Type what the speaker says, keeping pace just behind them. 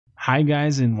Hi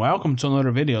guys and welcome to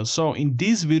another video. So in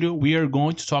this video we are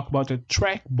going to talk about the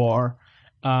track bar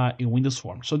in Windows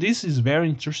Form. So this is very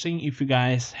interesting if you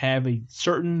guys have a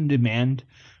certain demand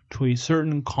to a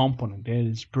certain component that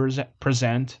is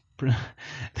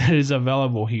that is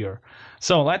available here.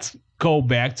 So let's go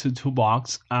back to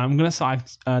toolbox. I'm gonna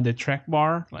select the track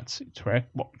bar. Let's see, track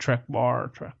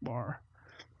bar.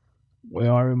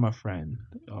 Where are you, my friend?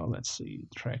 Let's see,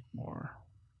 track bar.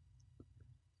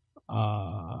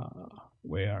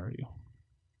 Where are you?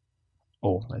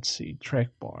 Oh, let's see, track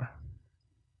bar.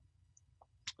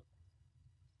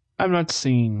 I'm not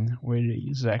seeing where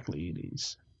exactly it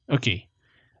is. Okay,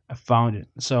 I found it.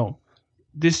 So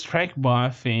this track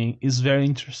bar thing is very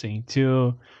interesting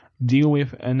to deal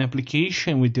with an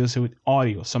application we deal with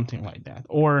audio, something like that,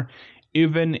 or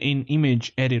even an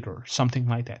image editor, something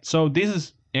like that. So this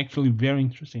is actually very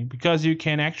interesting because you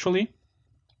can actually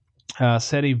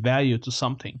set a value to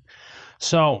something.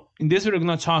 So in this video, we're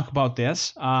gonna talk about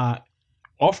this.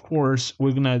 Of course,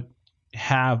 we're gonna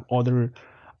have other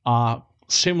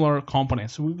similar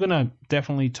components. We're gonna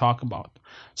definitely talk about.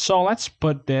 So let's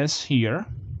put this here.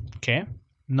 Okay,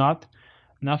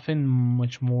 nothing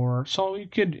much more. So you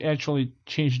could actually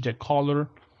change the color.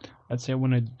 Let's say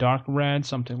when a dark red,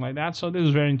 something like that. So this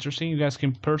is very interesting. You guys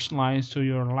can personalize to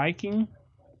your liking.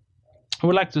 I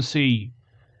would like to see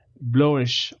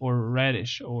bluish or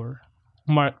reddish or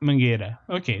mangueira.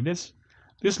 Okay, this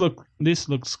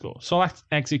looks cool. So let's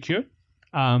execute.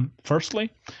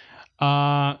 Firstly,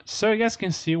 so you guys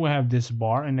can see we have this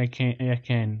bar, and I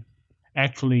can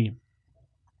actually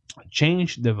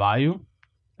change the value.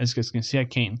 As you guys can see,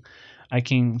 I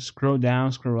can scroll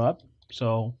down, scroll up.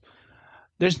 So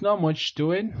there's not much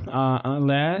to it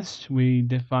unless we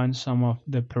define some of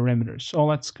the parameters. So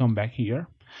let's come back here,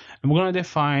 and we're gonna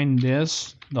define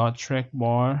this dot track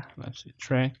bar. Let's see,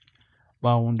 track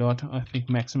bar one dot, I think,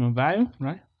 maximum value,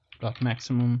 right? Dot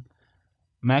maximum.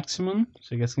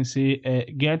 So you guys can see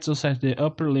it gets us at the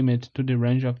upper limit to the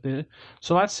range of the.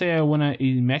 So let's say I want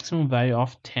a maximum value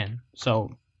of 10.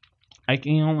 So I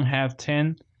can only have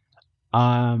 10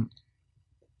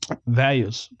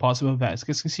 values, possible values. You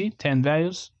guys can see 10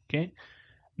 values. Okay,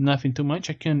 nothing too much.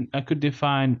 I could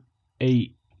define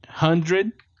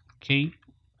 100. Okay,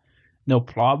 no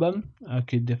problem. I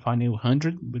could define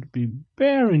 100. Would be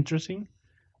very interesting.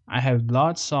 I have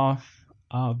lots of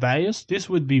values. This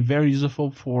would be very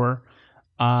useful for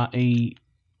a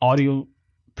audio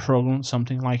program,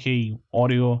 something like a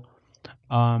audio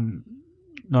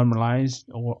normalized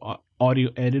or audio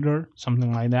editor,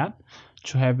 something like that,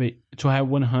 to have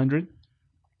 100.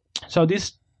 So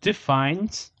this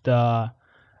defines the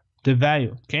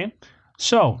value. Okay,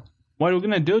 so what we're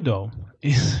gonna do though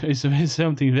is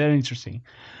something very interesting.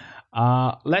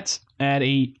 Let's add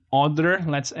a other.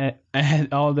 Let's add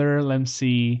other. Let's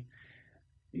see,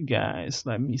 guys.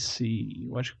 Let me see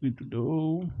what we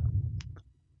do.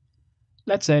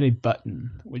 Let's add a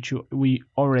button, which we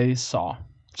already saw.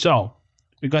 So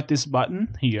we got this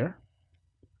button here.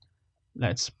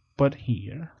 Let's put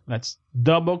here. Let's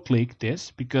double click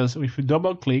this, because if we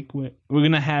double click, we're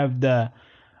gonna have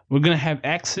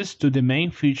access to the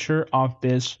main feature of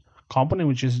this component,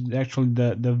 which is actually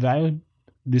the value,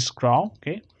 this scroll.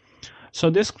 Okay, so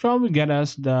this scroll will get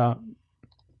us the,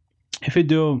 if we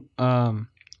do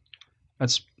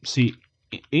let's see,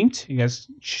 int. You guys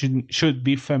should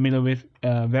be familiar with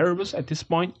variables at this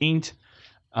point. Int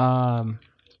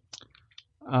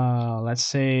let's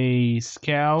say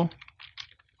scale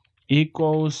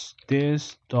equals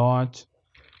this dot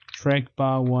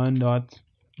trackbar one dot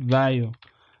value.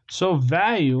 So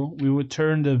value, we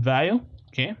return the value.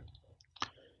 Okay,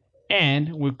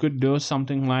 and we could do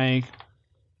something like,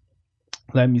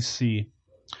 let me see,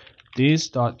 this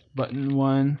dot button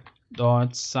one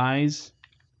dot size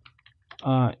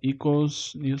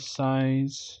equals new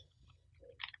size.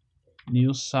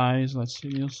 Let's see,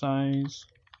 new size,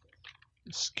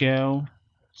 scale.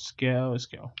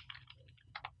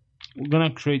 We're gonna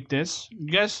create this. You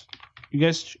guys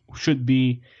should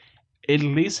be at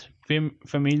least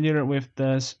familiar with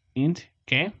this int,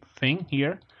 okay, thing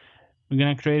here. We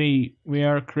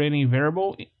are creating a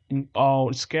variable in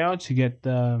all scale to get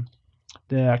the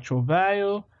actual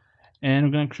value, and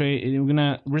we're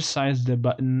gonna resize the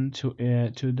button to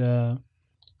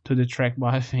the track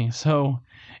bar thing. So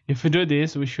if we do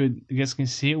this, you guys can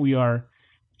see we are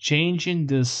changing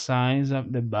the size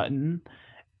of the button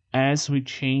as we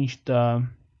change the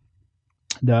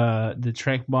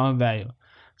track bar value.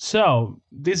 So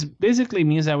this basically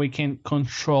means that we can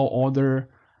control other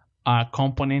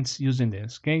components using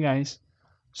this. Okay, guys.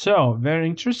 So very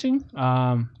interesting.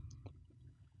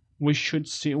 We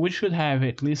should have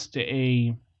at least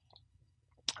a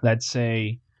let's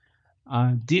say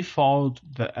default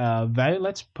value.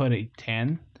 Let's put a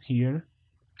 10 here.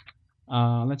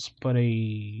 Let's put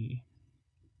a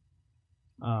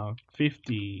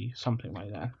 50, something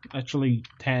like that. Actually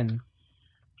 10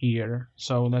 here.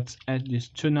 So let's add these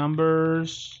two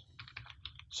numbers.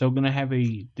 So we're gonna have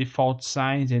a default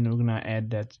size, and we're gonna add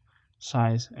that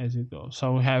size as it goes.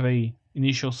 So we have a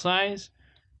initial size,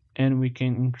 and we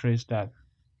can increase that.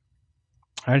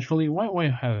 Actually, why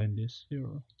having this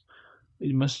 0?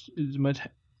 It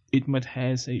must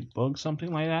has a bug,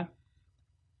 something like that.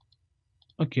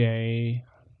 Okay,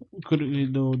 could we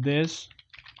do this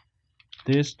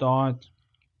dot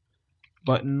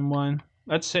button one?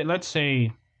 Let's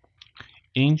say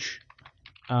inch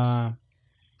uh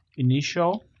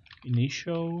initial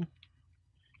initial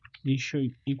initial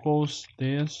equals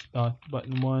this dot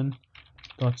button one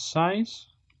dot size.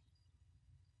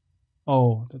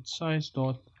 Oh, that size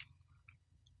dot.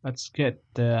 Let's get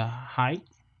the height.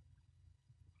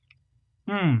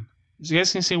 As you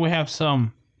guys can see, we have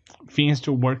some things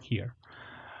to work here.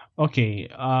 Okay,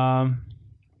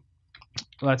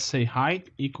 let's say height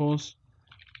equals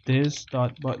this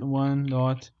dot button one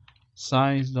dot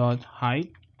size dot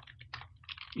height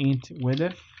int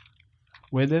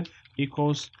width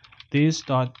equals this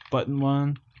dot button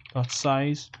one dot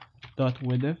size dot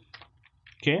width.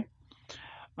 Okay,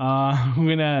 I'm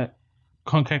gonna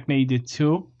concatenate the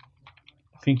two.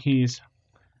 I think he's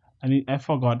I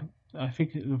forgot. I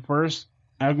think the first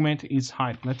argument is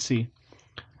height. Let's see.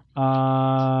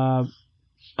 Uh,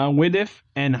 width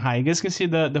and height. You guys can see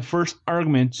the first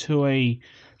argument to a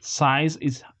size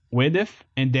is width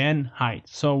and then height.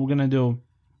 So we're gonna do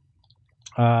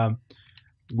uh,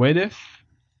 width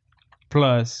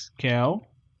plus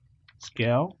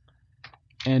scale,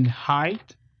 and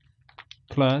height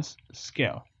plus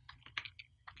scale.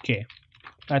 Okay,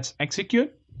 let's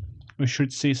execute. We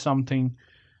should see something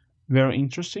very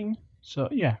interesting. So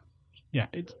yeah,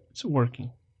 it's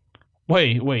working.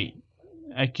 Wait,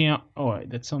 I can't. Oh,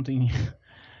 that's something.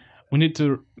 we need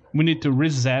to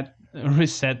reset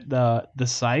the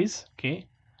size. Okay.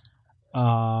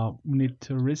 We need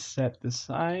to reset the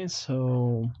size.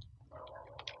 So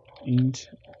int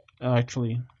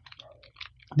actually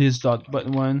this dot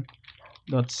button one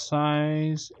dot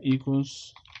size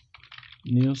equals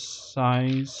new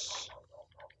size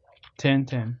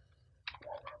 1010.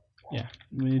 Yeah,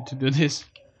 we need to do this.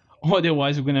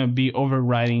 Otherwise, we're gonna be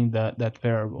overriding that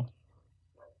variable.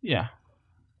 Yeah,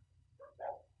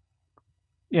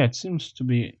 it seems to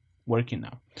be working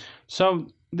now. So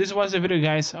this was the video,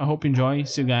 guys. I hope you enjoy.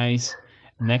 See you guys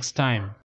next time.